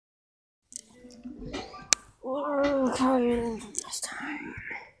We're carrying from this time.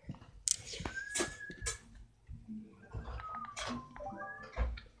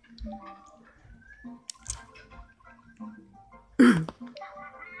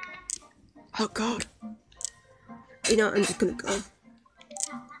 Oh God. You know, I'm just gonna go.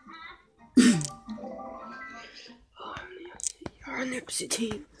 You're on the opposite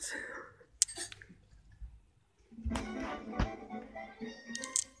team.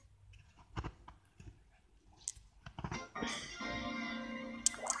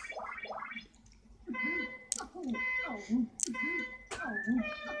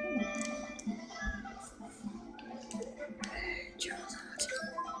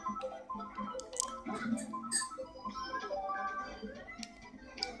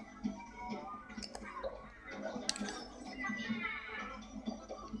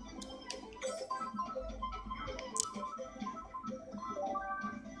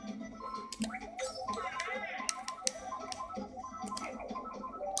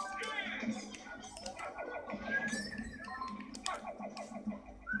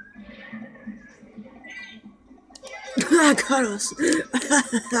 I got us.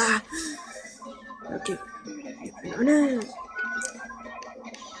 Okay. Bananas.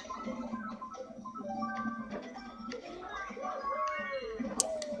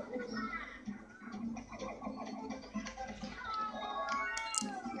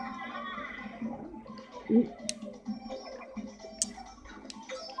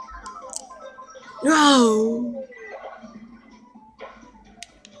 No.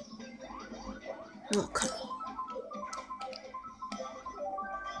 Oh, come on.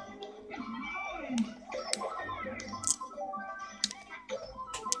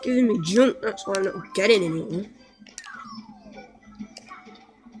 Giving me junk, that's why I'm not getting anyone.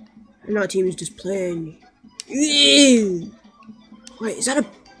 And our team is just playing. Ew. Wait, is that a...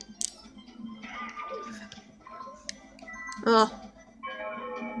 Oh.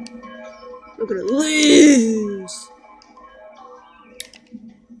 I'm gonna lose.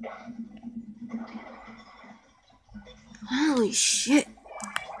 Holy shit.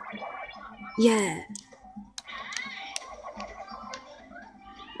 Yeah.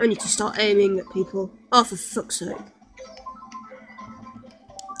 I need to start aiming at people. Oh, for fuck's sake.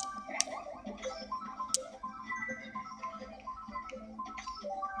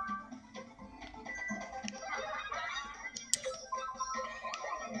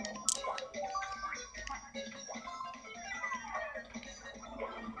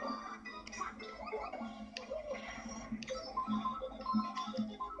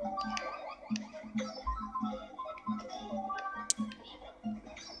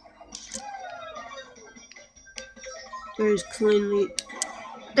 There's cleanly.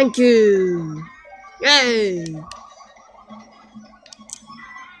 Thank you. Yay.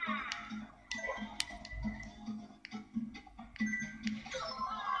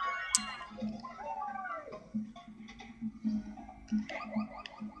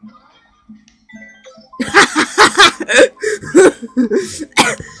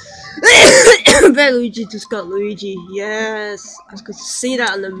 I bet Luigi just got Luigi. Yes, I was going to see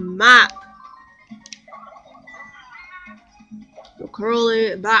that on the map. We'll crawl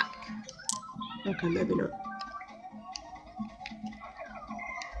it back. Okay, maybe not.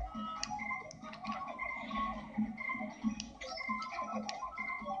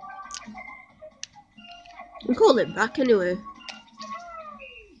 We'll call it back anyway.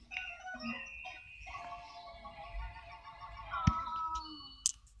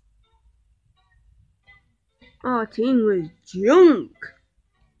 Our team was junk.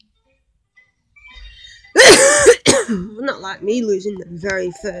 Not like me losing the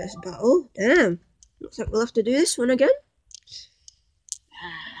very first battle. Damn. Looks like we'll have to do this one again.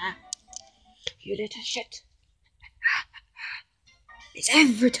 You little shit. It's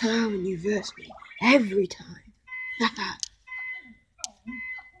every time when you verse me. Every time.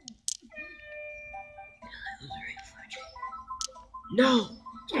 No.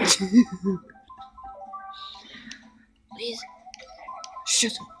 Please.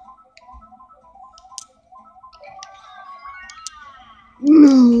 Shut up.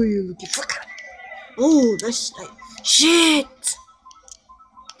 No, you lucky fucker. Oh, that's like shit.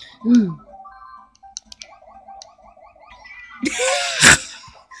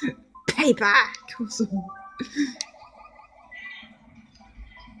 Payback. Awesome.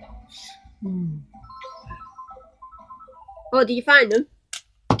 Oh, did you find them?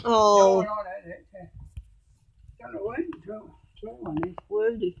 Oh. No, don't know when. Where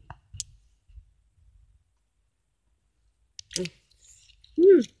are they?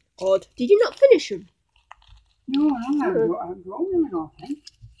 Odd. Did you not finish them? No, I'm growing them enough, eh?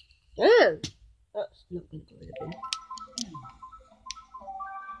 Damn. That's Not going to go in the bin.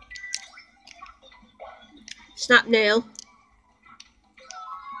 Snap nail.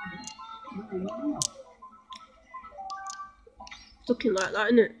 It's looking like that,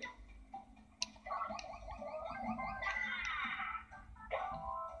 isn't it?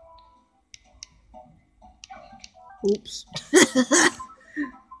 Oops.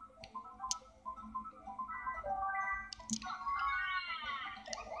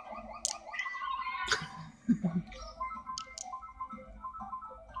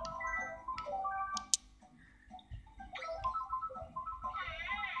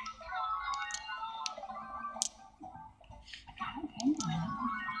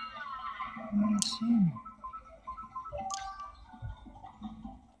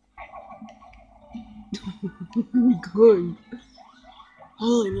 Good.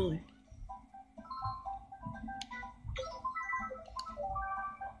 Holy moly.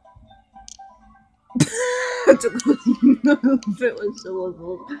 I love it when someone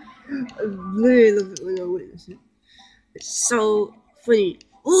falls. I really love it when I witness it. It's so funny.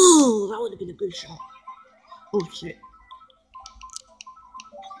 Oh, that would have been a good shot. Oh shit.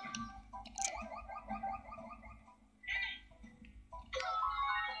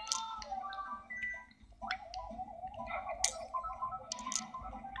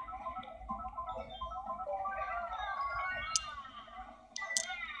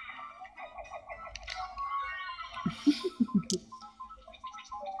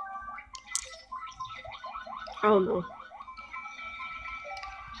 Oh no.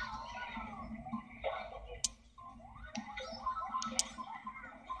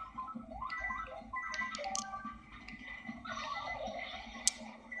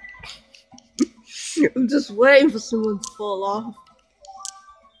 I'm just waiting for someone to fall off.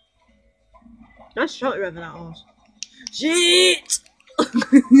 Nice shot, whoever that was. Shit!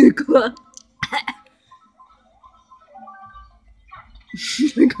 Come on.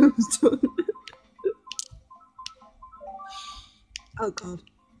 Oh god.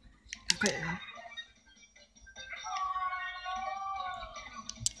 Okay.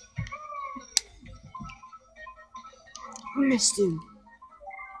 I missed him.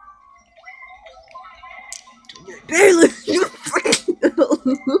 Barely.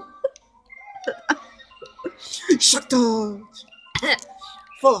 Shut up.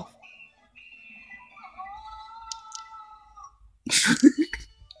 Fall off.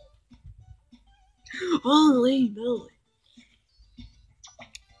 Holy moly.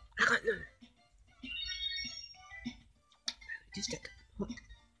 I got no. Just stick.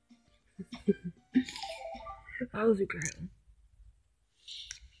 That was a great one.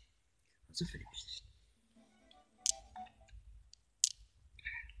 That's a finish.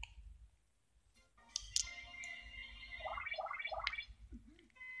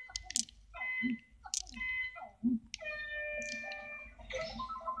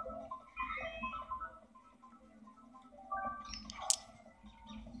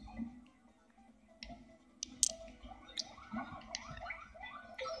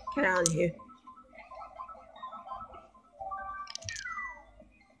 Get out of here.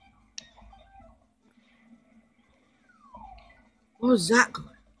 What was that going?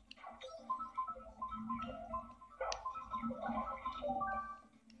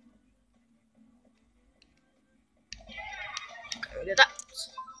 Get rid of that.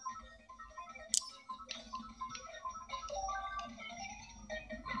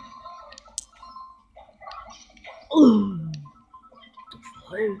 Ooh.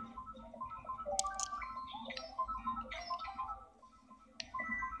 Fine.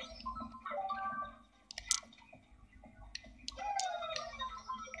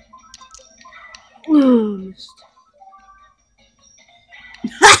 Missed.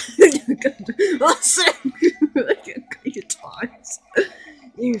 That's it. Your times.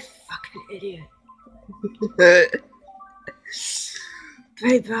 You fucking idiot.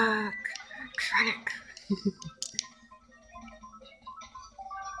 Payback. Chronic.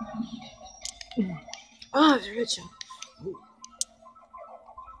 Oh, it's Richard.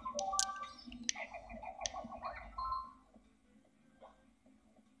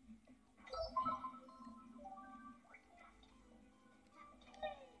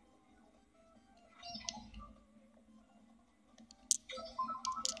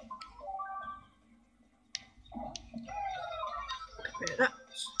 That.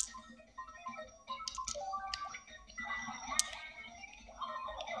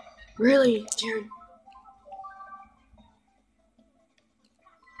 Really, Jared?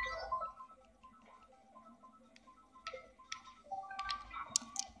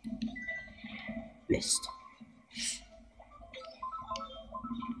 Missed.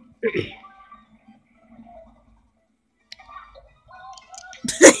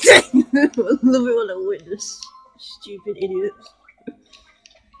 love it when I witness stupid idiots.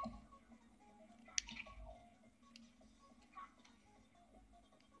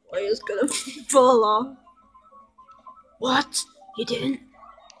 Why is gonna fall off? What? You didn't?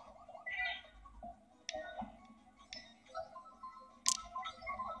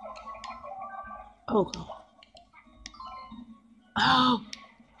 Oh god. Oh!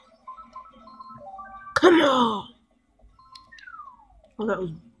 Come on! Oh, that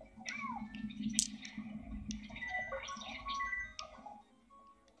was.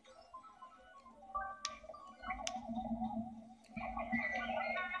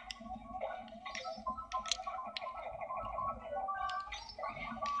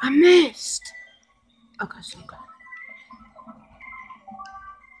 I missed! Okay, so good.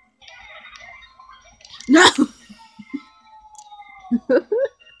 No!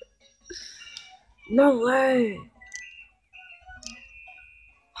 No way!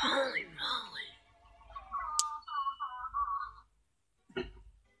 Holy moly!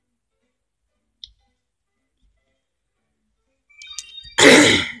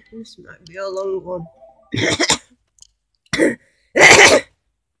 This might be a long one.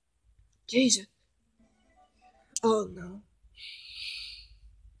 Jesus. Oh no.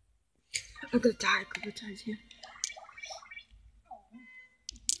 I'm gonna die a couple of times here.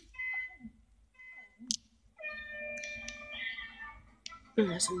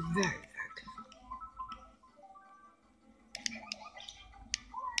 That's very, very good.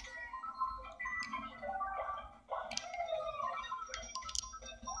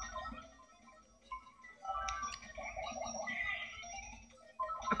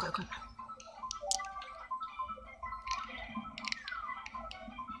 Okay, okay.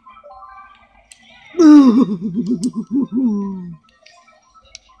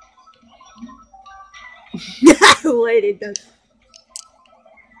 Wait, it does.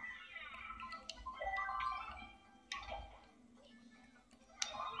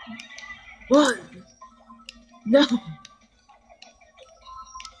 What? No.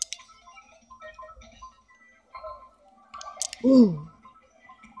 Ooh.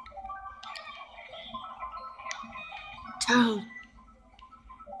 Toad.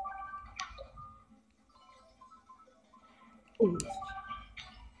 Ooh.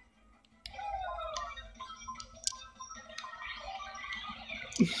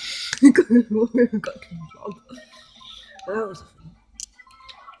 got control. That was fun.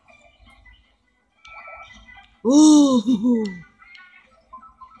 Ooh.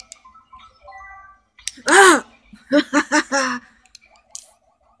 Ah!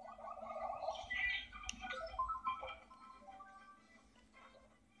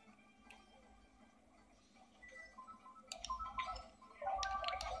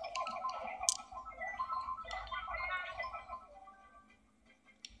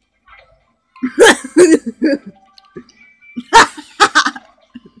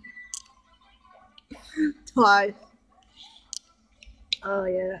 Twice. Oh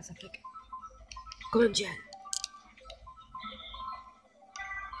yeah, that's epic. Go on, Jen.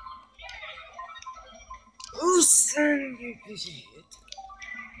 Oh, son of a shit.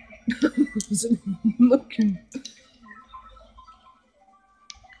 Looking.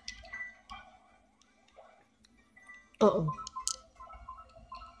 Uh-oh.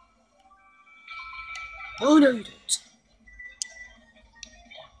 Oh no, you don't.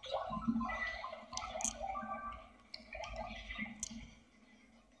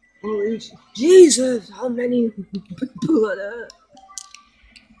 Oh, Jesus, how many people are there?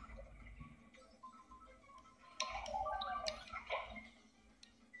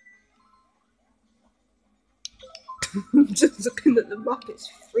 I'm just looking at the map, it's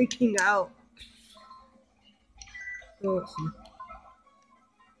freaking out. Awesome.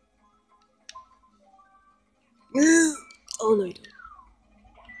 Oh no, you don't.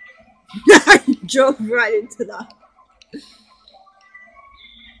 You drove right into that.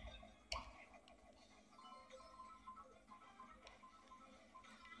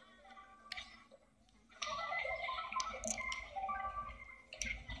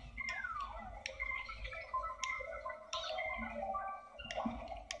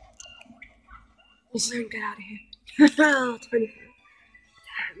 Listen, get out of here. 20. Damn,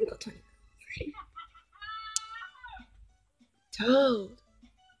 we got 20. Toad.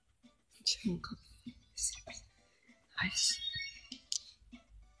 Nice.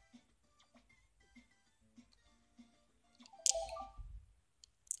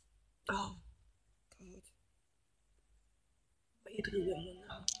 Oh, God. What are you gonna do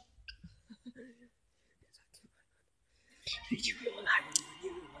now? You realize you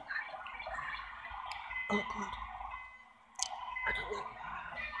realize. Oh, God. I don't like that.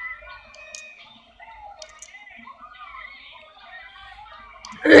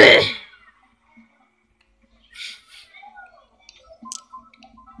 Be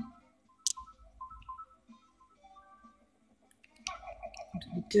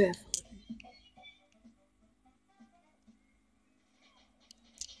careful.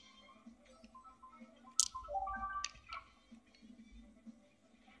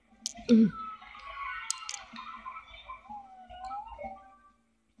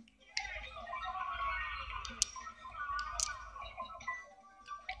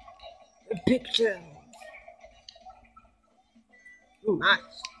 A picture. Oh, nice.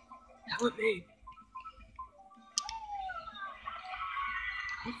 Help me.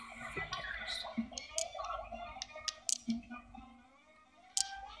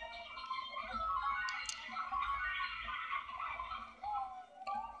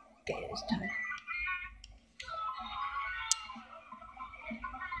 Okay, it's time.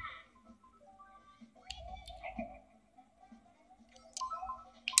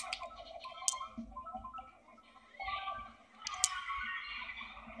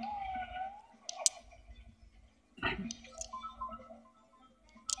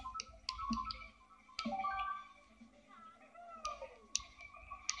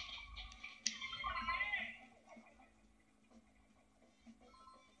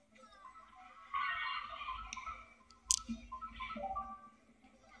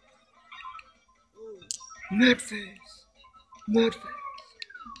 Mad face. Mad face.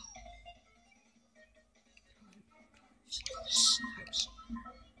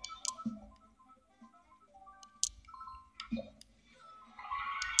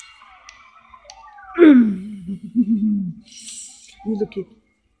 You look at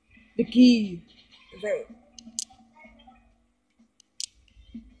the key. Right.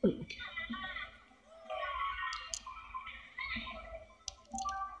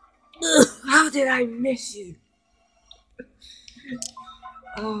 Ugh, how did I miss you?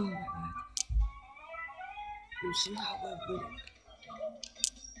 Oh my god. And somehow we're winning.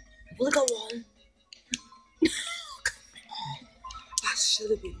 Look at one. That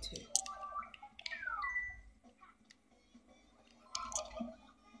should have been two.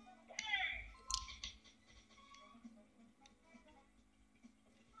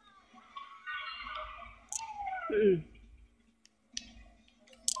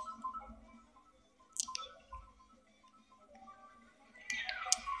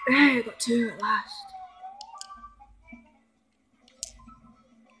 Hey, I got two at last.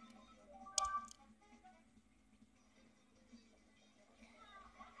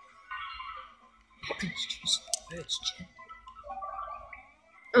 It's chin.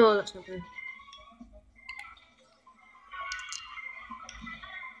 Oh, that's not good.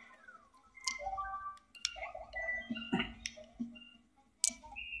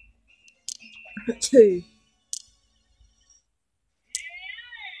 Two.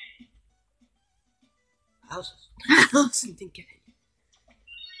 How's something getting?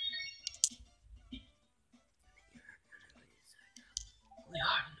 We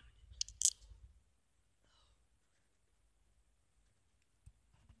are.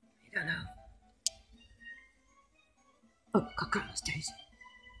 I don't know. Oh, Cockroach Daisy.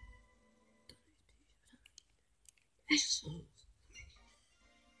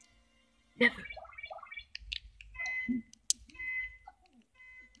 Never.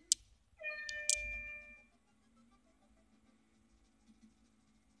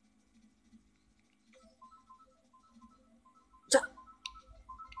 So,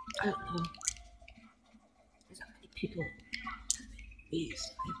 I don't know. There's that many people. Please,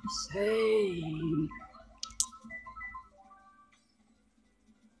 I have the same.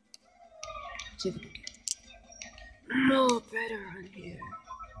 See if I can get more better on here.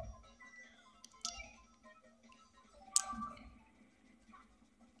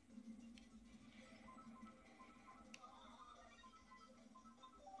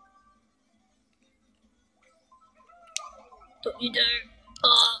 Don't you dare.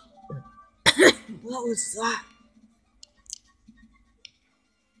 What was that?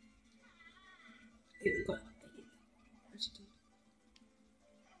 It got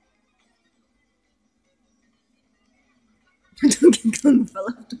Donkey Kong fell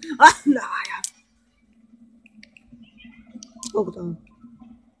out. Ah, no, I have. Hold on.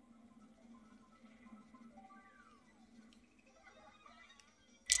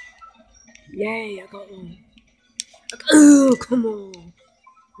 Yay, I got one. Oh, come on.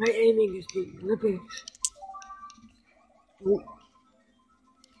 My aiming is being rubbish. Oh.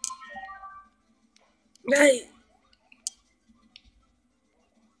 Yay!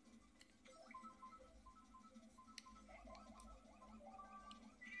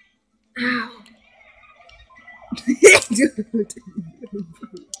 Ow.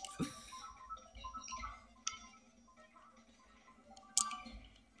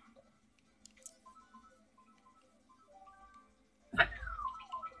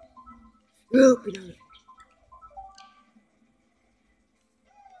 Oh, banana.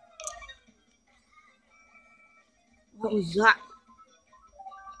 What was that?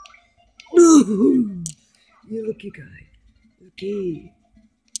 You lucky guy. Lucky.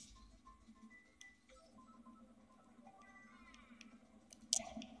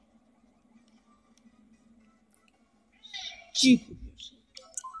 Cheap.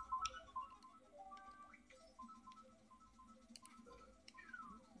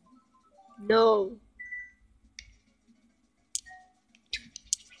 No.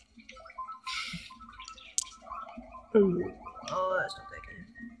 Oh, that's not that good.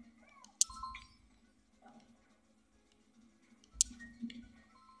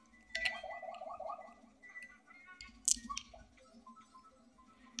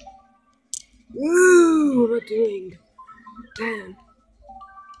 Woo! What am I doing? Damn.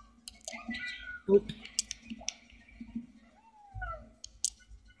 Nope.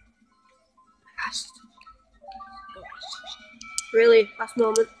 Really? Last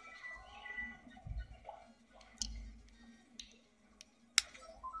moment.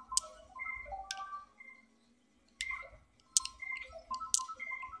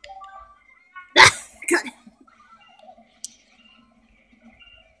 Got it.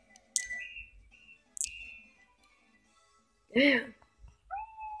 Damn.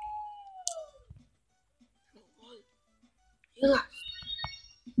 You lost.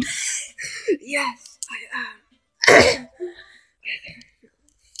 Yes, I am.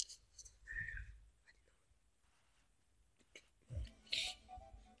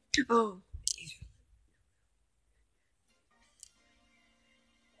 Oh.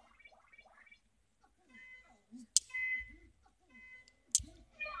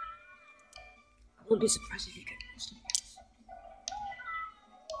 I won't be surprised if you get lost.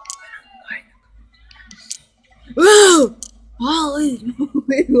 Whoa! Holy!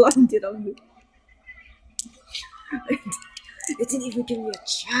 It landed on me. It didn't even give me a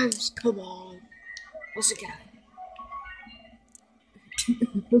chance. Come on. Also, get out of here.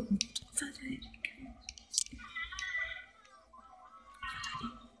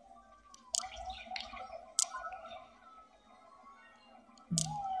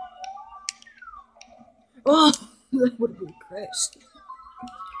 Oh, that would have been crashed.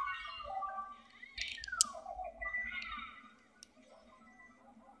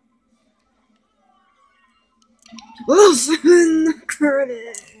 Wilson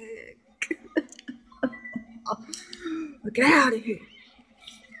critic. Get out of here.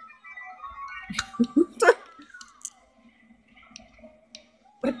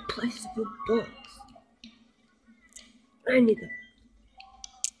 What a place to put books. I need them.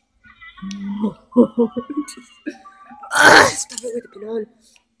 Stop it with the banana.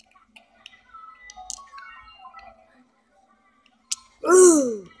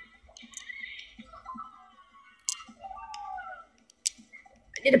 Ooh.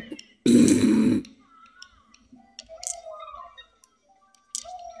 I need a.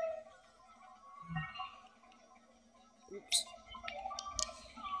 Oops.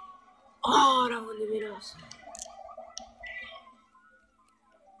 Oh, that wouldn't have been awesome.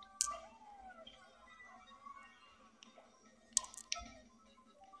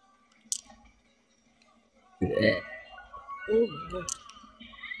 Oh my god.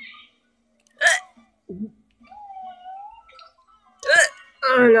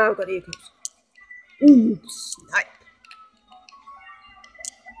 Oh no, I've got the hiccups. Ooh, snipe.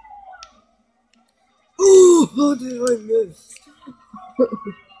 Ooh, how did I miss?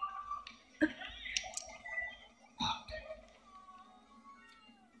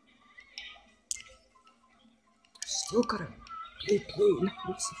 Still gotta play, not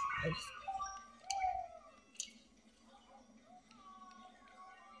be surprised.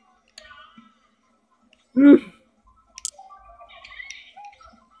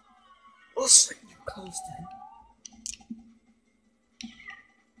 I'll swing your clothes then.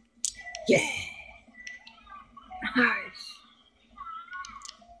 Yeah. Nice.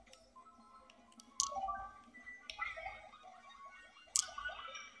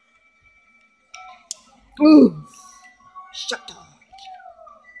 Ooh. Shut up.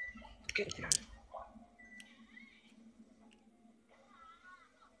 Get it out.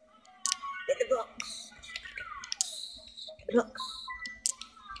 Get the box. Get the box.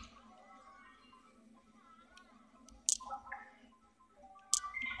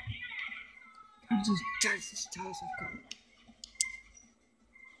 I'm just dance as tall as I've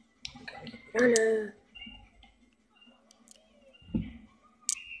got. Banana.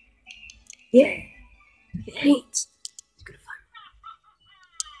 Yeah, it ain't. He's gonna find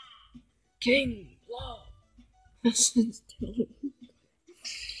me. King, Law. I knew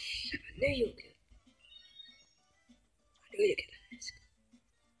you could. I knew you could ask.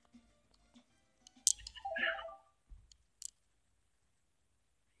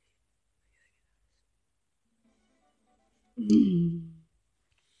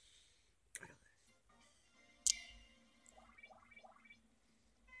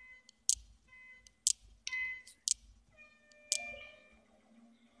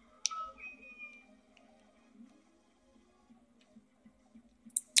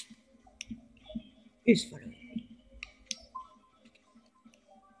 He's funny.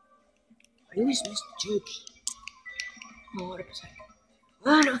 I always miss jokes. 100%.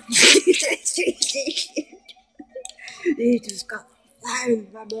 Oh no! He just got flying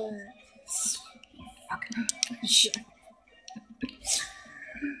by my. Fucking shit.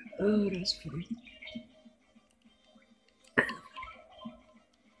 Oh, that's funny.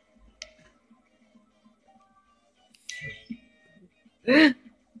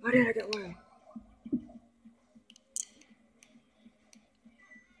 Why did I get wild?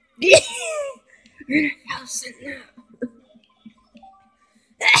 You're in a house now.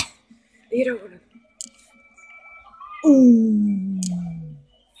 You don't want to. Ooh.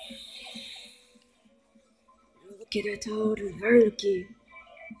 Look at that toad, it's very lucky.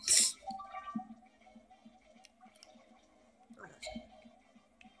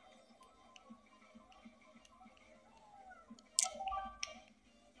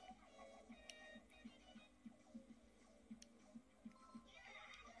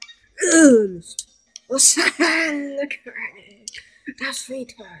 What's that? Look at it. That's 3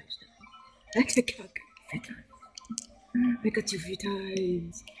 times. I can count 3 times. I got you 3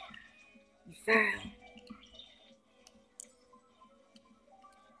 times. You failed.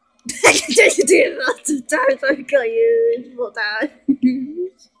 I can just do it lots of times. I got you 4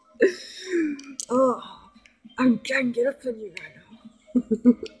 times. Oh, I'm ganging up on you right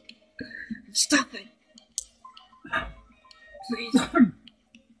now. Stop it. Please.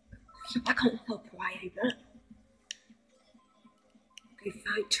 I can't help why I bet. If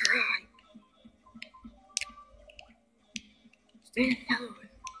I try. Stay the hell away.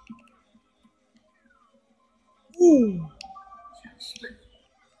 Ooh.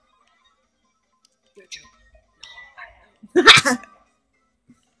 You're joking. No, I know.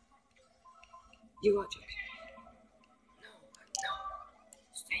 You are joking. No, I know.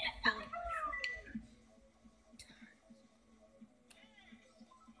 Stay the hell away.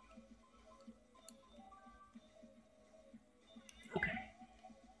 Okay.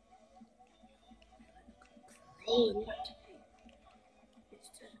 Crawling back to me. It's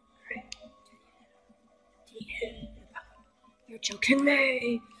You're joking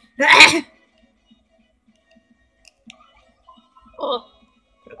me. Oh.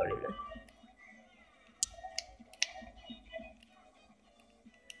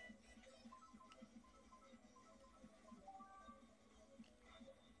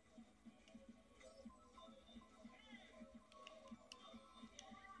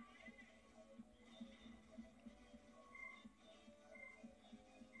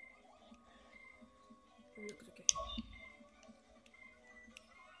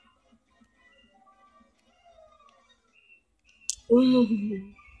 Ooh.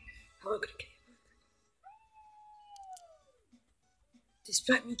 How am I gonna get you?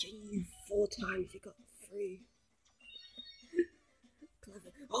 Despite me getting you 4 times, you got 3.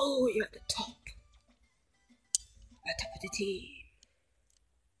 Clever. Oh, you're at the top. At the top of the team.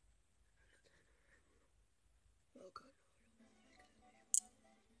 Oh god.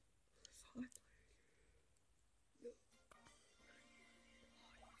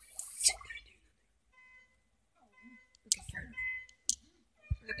 Sit there and do nothing. Okay, fair enough.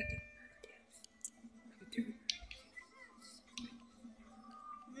 I can do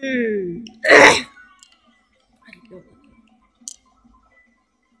I don't know.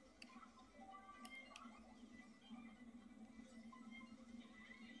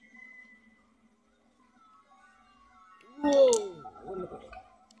 Whoa! What am I doing?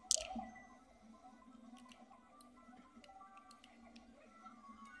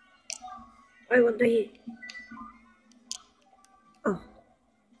 I want to eat. Oh.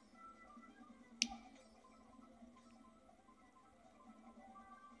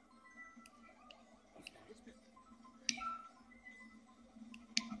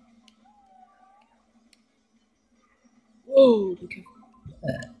 Whoa, be careful.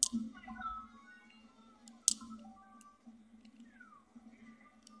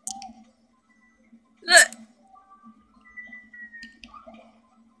 Look!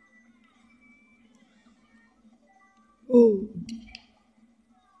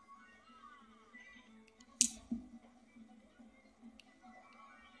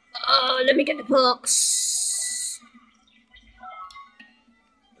 Oh, let me get the box.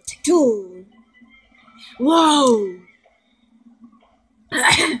 I'll take 2. Whoa!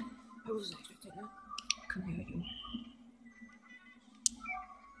 I wasn't expecting that. Come here, you.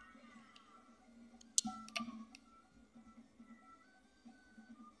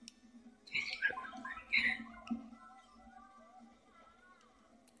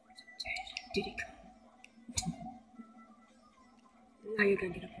 Did it come? Now you're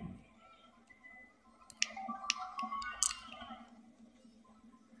gonna get up on me.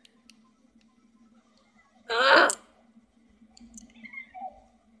 Ah!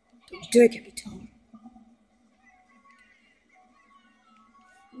 Don't you dare get me tongue.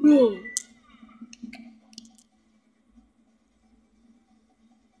 Whoa!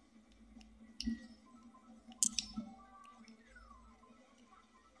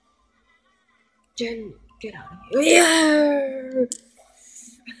 Jen, get out of here. Yeah!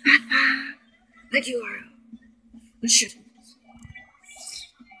 Thank you, Ario. Let's shoot him.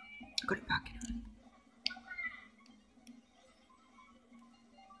 I got it back.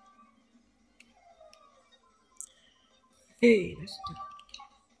 Hey, that's the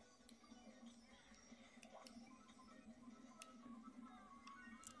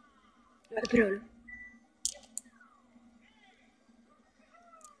Put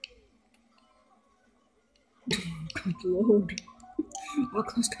Good lord. How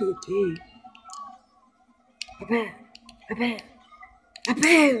close can it be? I bet.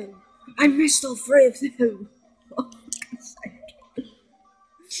 I missed all 3 of them. Oh, for God's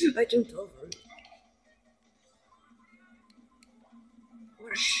sake. I jumped over it.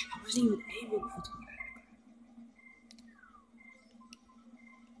 What a shit. I wasn't even aiming for the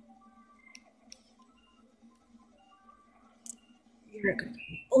You're not gonna get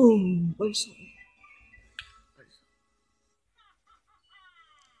me. Oh, I'm sorry.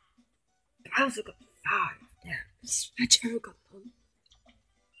 I also got 5. Damn. I never got them.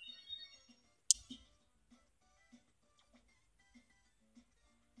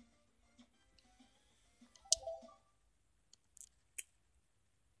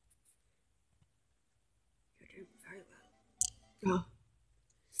 You're doing very well. Oh.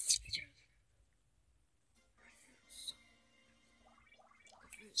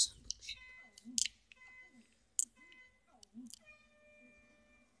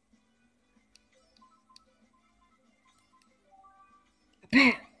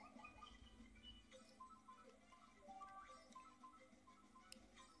 Bam!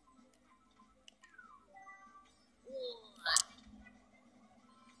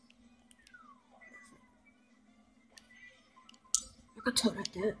 I got told I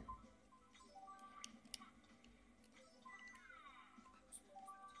did.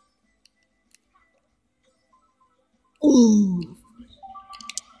 Ooh.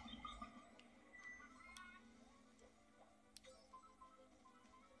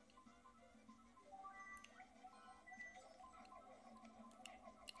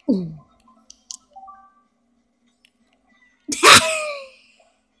 Ooh.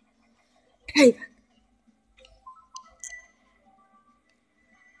 Payback.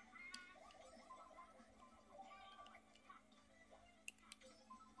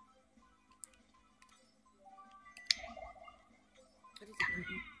 What is that?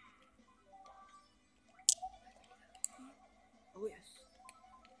 Oh yes.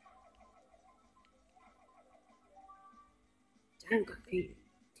 Damn, got 8.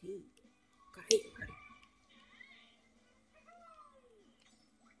 Got 8 already.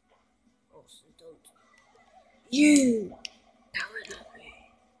 Oh, so don't. You! That was not me.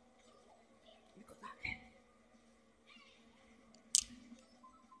 You got that hit.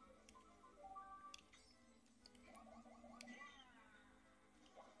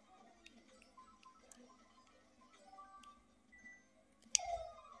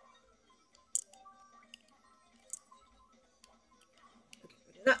 I'll get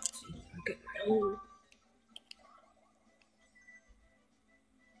rid of that so I'll get my own.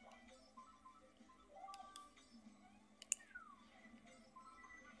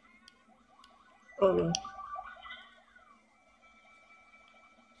 Oh no.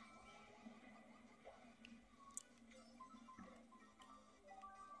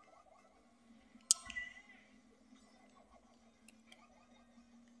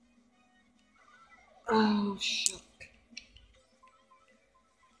 Oh, shuck.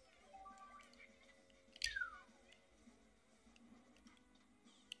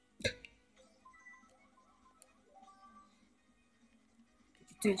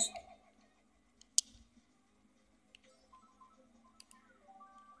 This.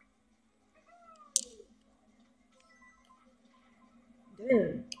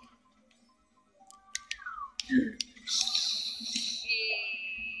 Damn.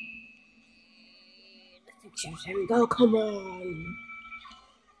 Let's choose him. Go, come on.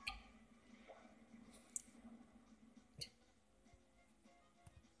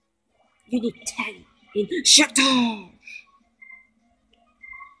 You need 10 in Shatter.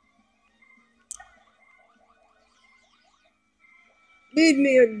 Leave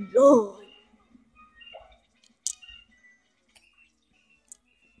me alone.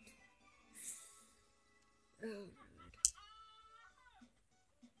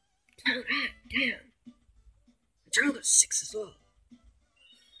 Oh, damn. The child got 6 as well.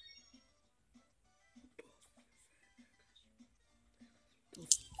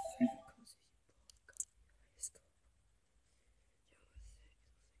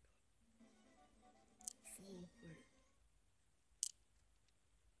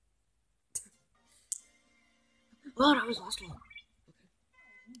 Oh, that was the last one. Okay.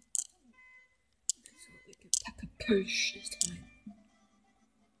 So we can pack a push this time.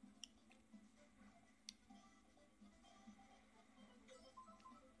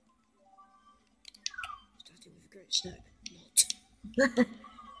 Starting with a great snack. Not.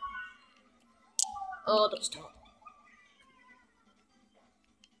 Oh, don't stop.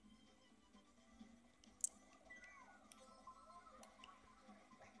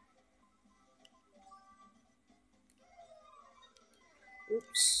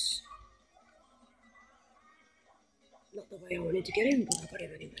 Oops. Not the way I wanted to get him, but I got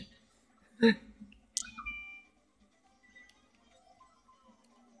him anyway.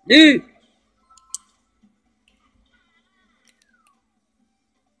 No!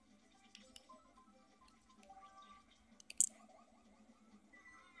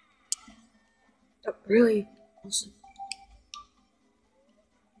 Oh, really? Awesome.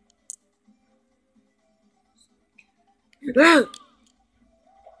 No!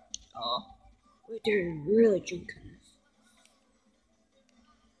 Oh, we're doing really drunk in this.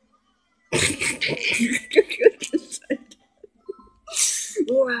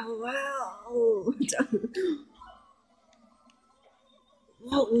 Wow.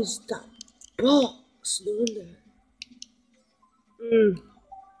 What was that box? No wonder.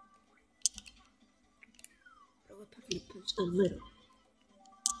 I was packing a punch a little.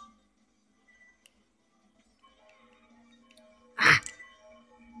 Ah!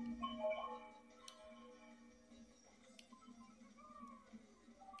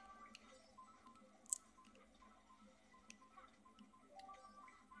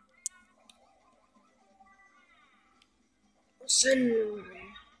 Listen.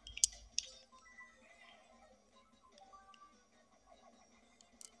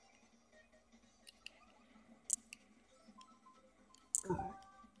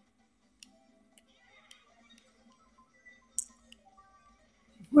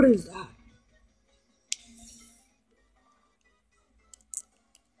 What is that?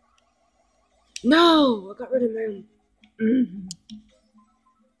 No! I got rid of him.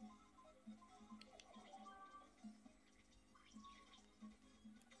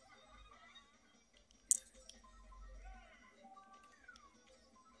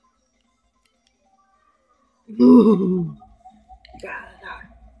 Ooh. God.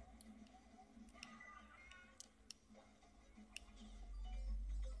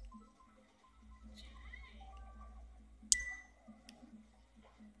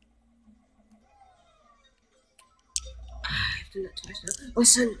 I've done that twice now.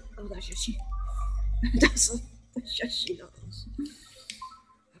 Listen. Oh, that's just you. that's just you knows.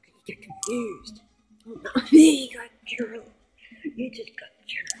 How can you get confused? Oh, no. You got Gerald. You just got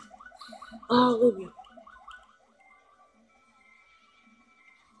Gerald. Oh, Olivia.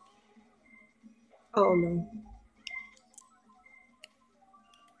 Oh, no.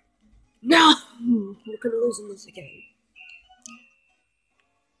 No! We're gonna lose in this again.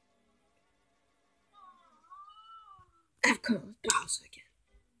 Of course, Bowser again.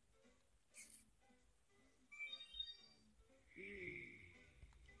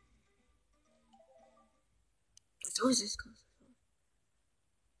 It's always this close.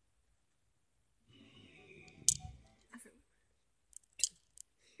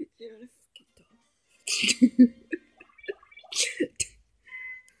 You're a fucking dog.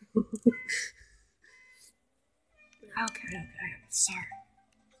 Okay, I'm sorry.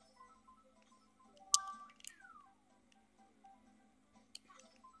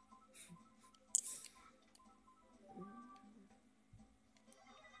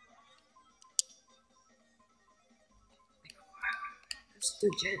 That's the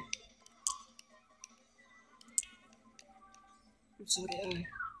Jen. I'm sorry,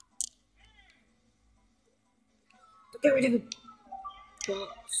 Don't get rid of the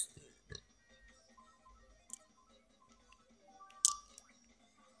box.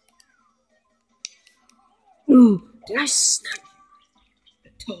 Ooh, did I snap you? A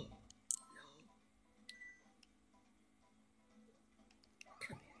toe? No.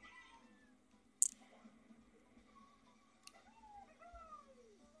 Come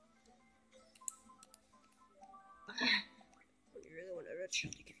here. You really want a red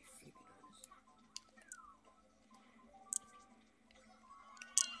shot to give you flipping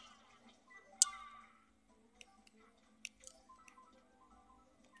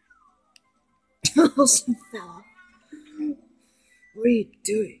honest. Awesome fella. What are you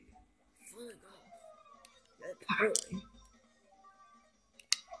doing? Falling off. Apparently.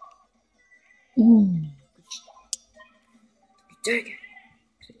 Ooh. Good job. Take it.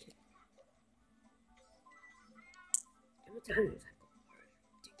 How much time is that?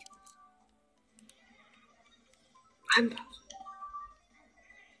 Ridiculous. I'm pausing.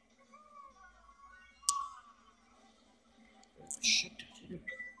 Shut that.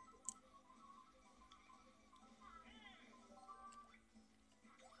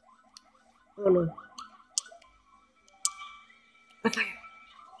 Oh no. A fire.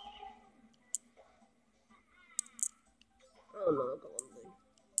 Oh no, go on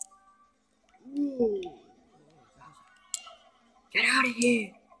then. Ooh. Get out of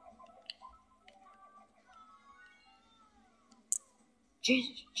here.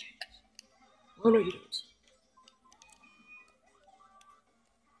 Jesus, Jesus. Oh no, you don't.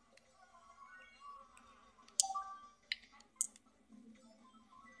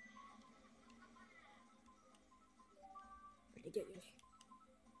 Where'd you get yours?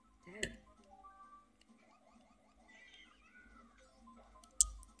 Damn.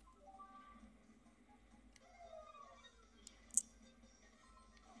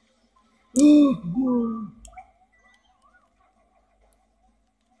 Ooh.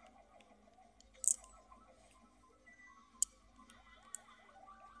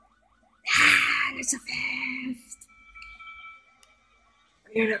 Ah, that's so fast.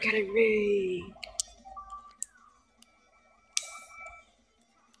 You're not getting me.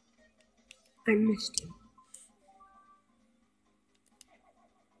 I missed you.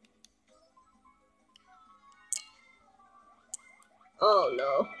 Oh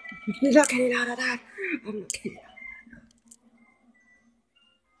no. You're not getting out of that. I'm not getting out.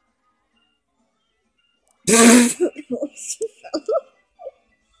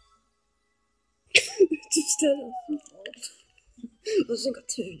 Just tell us. I wasn't got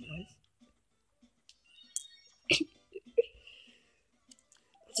too nice. I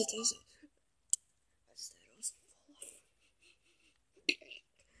just does it. I said I was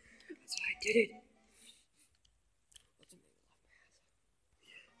That's why I did it.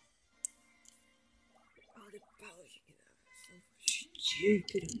 Oh, the powers you can have are so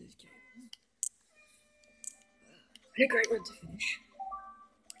stupid on this game. And a great one to finish.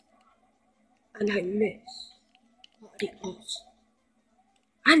 And I miss. What are the odds?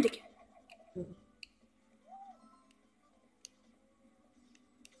 And again.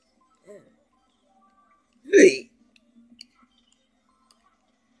 Hey.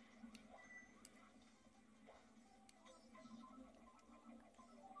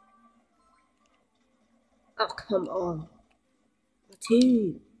 Oh, come on. My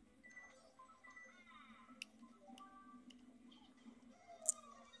team.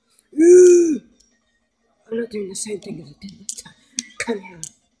 I'm not doing the same thing as I did last time. Come here.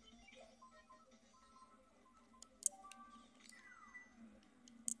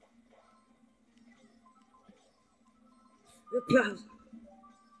 Applause.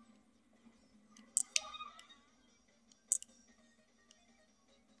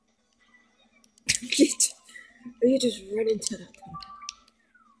 You just run into that thing.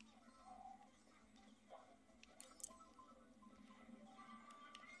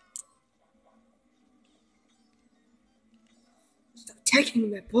 Stop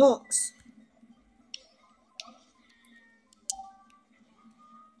taking my box.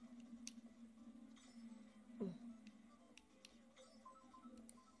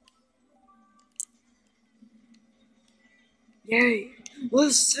 Yay.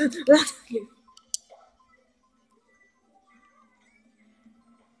 What's that?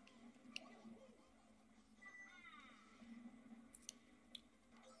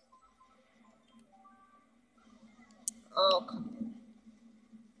 Oh, come on.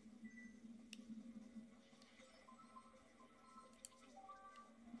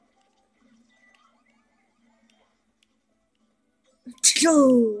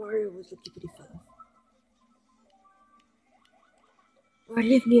 Go, Wario was looking pretty fun. Or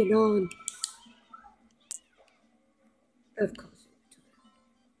leave me alone. Of course.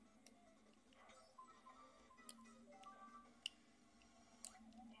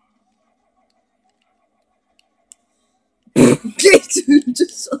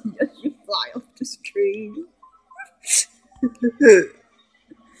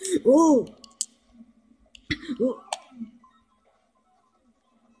 Oh, oh.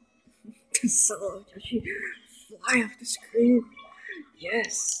 So, does she fly off the screen?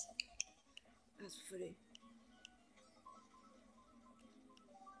 Yes. That's funny.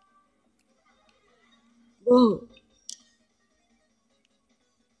 Whoa.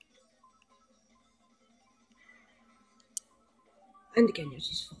 And again, yes,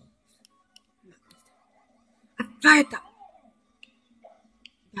 she's falling. I fired that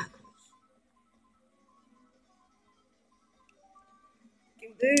backwards.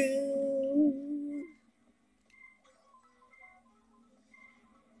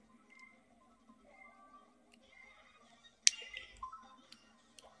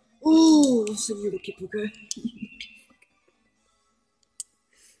 Oh, so you lucky bugger.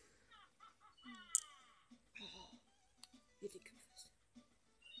 You think I'm first?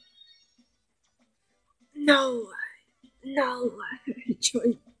 No, no, I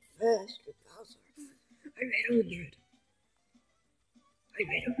joined first with Bowser. I made 100. I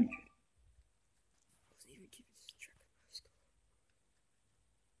made 100. I wasn't even keeping track of my score.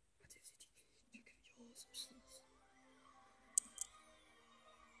 I didn't keep track of yours. I'm so sorry.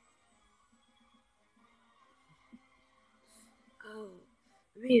 Oh,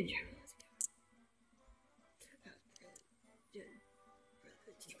 me and Jeremy was together. That was brilliant. Yeah,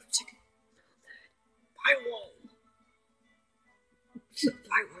 brilliant. Did you come second? I won.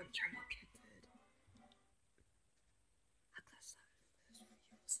 I won, Jeremy.